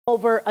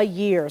Over a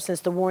year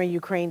since the war in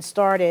Ukraine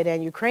started,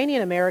 and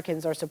Ukrainian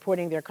Americans are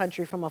supporting their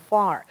country from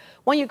afar.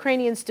 One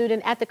Ukrainian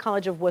student at the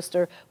College of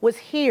Worcester was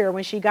here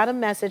when she got a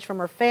message from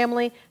her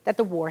family that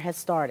the war has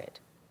started.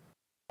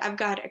 I've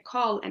got a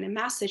call and a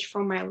message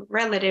from my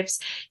relatives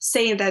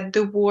saying that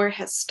the war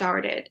has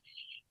started.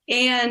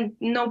 And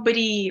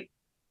nobody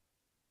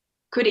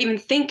could even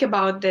think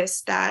about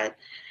this, that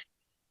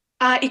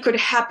it could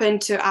happen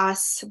to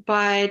us.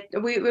 But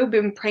we've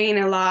been praying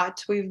a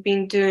lot. We've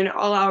been doing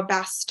all our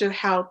best to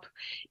help,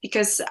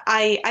 because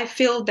I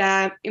feel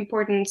the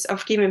importance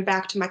of giving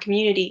back to my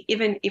community.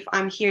 Even if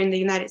I'm here in the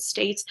United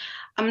States,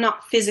 I'm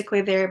not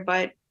physically there,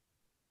 but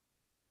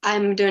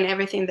I'm doing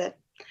everything that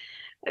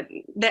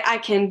I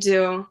can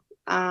do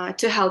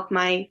to help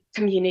my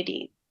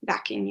community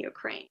back in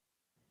Ukraine.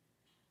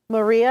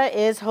 Maria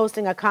is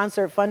hosting a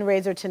concert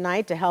fundraiser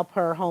tonight to help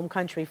her home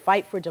country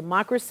fight for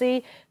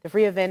democracy. The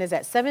free event is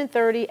at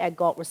 7:30 at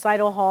Galt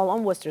Recital Hall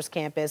on Worcester's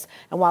campus.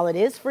 And while it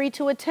is free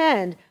to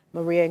attend,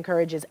 Maria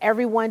encourages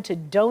everyone to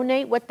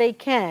donate what they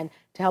can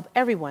to help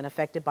everyone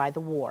affected by the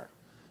war.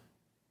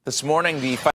 This morning, the